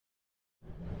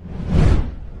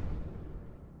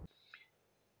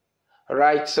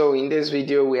Right, so in this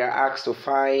video we are asked to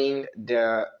find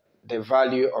the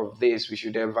value of this. We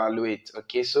should evaluate.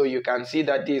 Okay, so you can see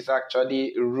that this is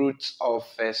actually root of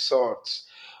sorts,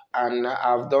 and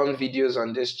I've done videos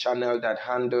on this channel that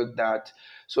handled that.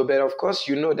 So but of course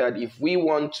you know that if we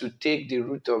want to take the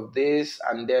root of this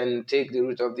and then take the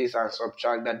root of this and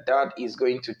subtract that is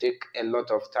going to take a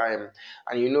lot of time,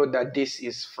 and you know that this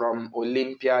is from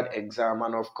Olympiad exam,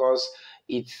 and of course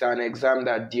it's an exam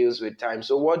that deals with time.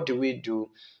 So what do? We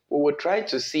will try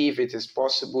to see if it is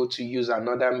possible to use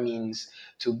another means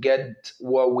to get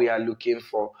what we are looking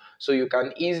for. So you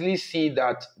can easily see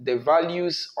that the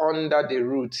values under the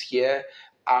roots here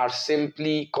are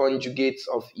simply conjugates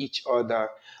of each other.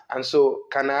 And so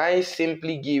can I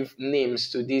simply give names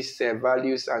to these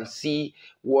values and see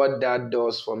what that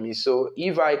does for me? So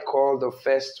if I call the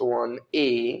first one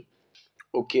A,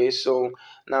 okay, so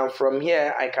now from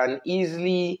here I can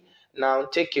easily now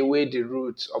take away the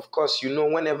root. Of course, you know,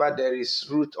 whenever there is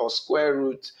root or square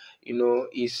root, you know,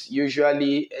 it's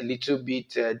usually a little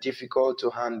bit difficult to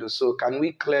handle. So can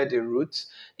we clear the roots?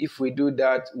 If we do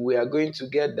that, we are going to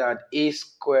get that a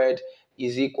squared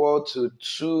is equal to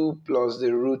 2 plus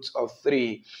the root of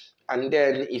 3. And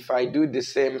then if I do the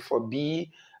same for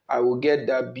b, I will get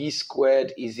that b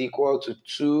squared is equal to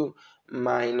 2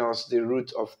 minus the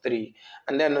root of 3.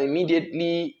 And then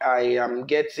immediately I am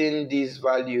getting these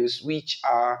values which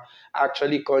are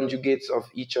actually conjugates of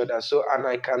each other. So, and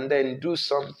I can then do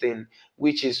something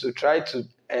which is to try to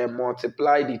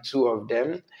multiply the two of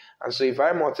them. And so if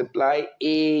I multiply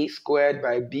a squared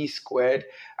by b squared,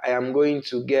 I am going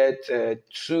to get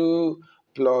 2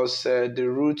 plus the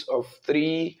root of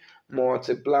 3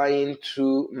 multiplying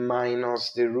 2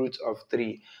 minus the root of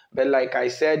 3. But like I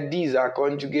said, these are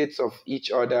conjugates of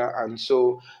each other, and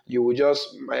so you will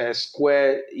just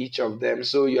square each of them.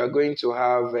 So you are going to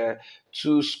have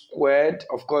 2 squared.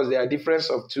 Of course, there are difference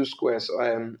of 2 squares.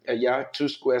 2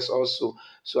 squares also.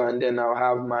 So and then I'll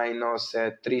have minus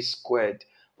 3 squared.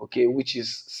 Okay, which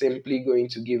is simply going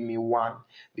to give me 1,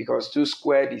 because 2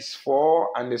 squared is 4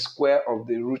 and the square of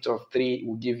the root of 3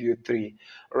 will give you 3.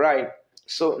 Right.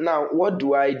 So now what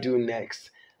do I do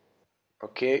next?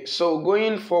 Okay, so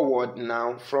going forward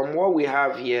now, from what we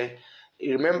have here,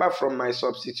 remember from my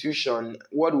substitution,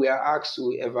 what we are asked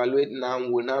to evaluate now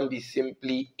will now be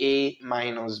simply a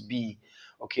minus b.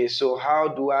 Okay, so how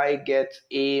do I get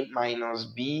a minus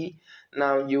b?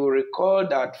 Now you will recall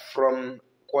that from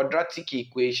quadratic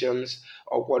equations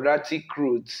or quadratic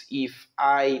roots, if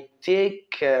I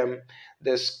take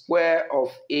the square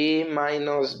of a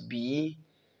minus b,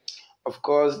 of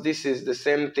course, this is the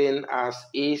same thing as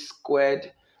a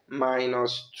squared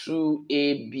minus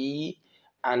 2ab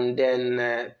and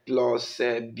then plus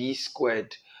b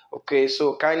squared. Okay,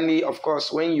 so kindly, of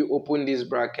course, when you open this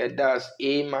bracket, that's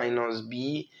a minus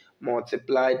b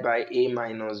multiplied by a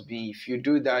minus b. If you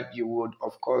do that, you would,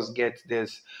 of course, get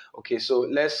this. Okay, so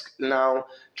let's now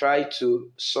try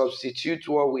to substitute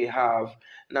what we have.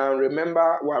 Now, remember,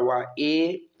 our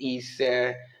a is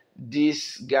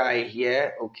this guy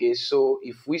here. Okay, so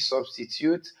if we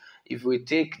substitute, if we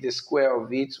take the square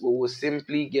of it, we will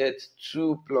simply get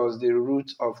 2 plus the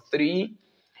root of 3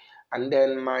 and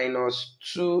then minus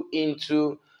 2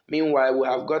 into, meanwhile we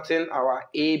have gotten our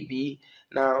AB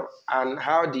now. And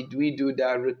how did we do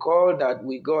that? Recall that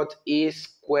we got a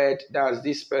squared, that's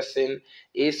this person,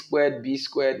 a squared b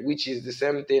squared, which is the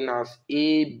same thing as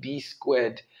ab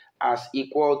squared, as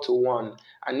equal to 1.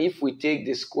 And if we take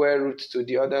the square root to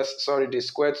the other, the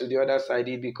square to the other side,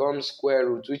 it becomes square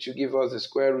root, which will give us the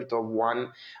square root of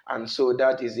 1, and so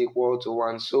that is equal to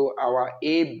 1. So our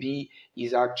AB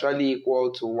is actually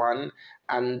equal to 1,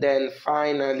 and then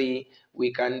finally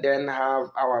we can then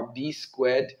have our b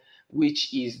squared,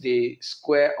 which is the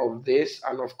square of this,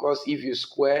 and of course if you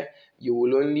square, you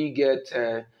will only get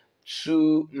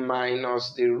 2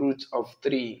 minus the root of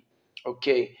 3.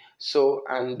 Okay, so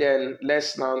and then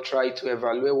let's now try to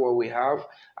evaluate what we have,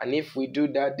 and if we do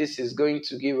that, this is going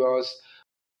to give us,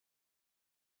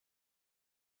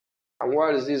 and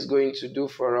what is this going to do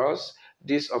for us?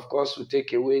 This of course will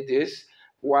take away this,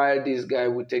 while this guy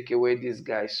will take away this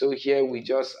guy. So here we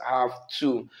just have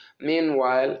 2.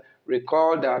 Meanwhile,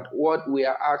 recall that what we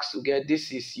are asked to get,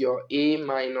 this is your a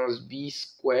minus b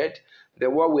squared.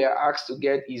 Then what we are asked to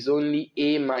get is only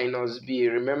a minus b.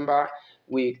 Remember,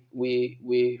 we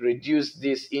reduce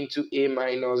this into a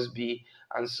minus b,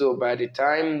 and so by the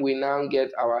time we now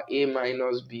get our a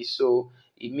minus b, so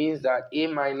it means that a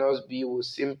minus b will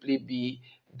simply be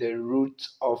the root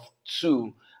of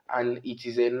 2, and it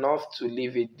is enough to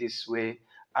leave it this way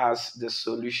as the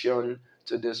solution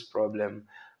to this problem.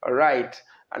 All right,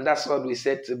 and that's what we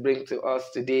said to bring to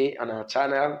us today on our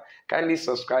channel. Kindly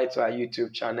subscribe to our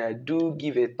YouTube channel. Do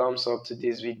give a thumbs up to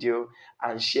this video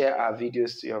and share our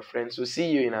videos to your friends. We'll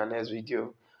see you in our next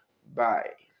video.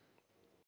 Bye.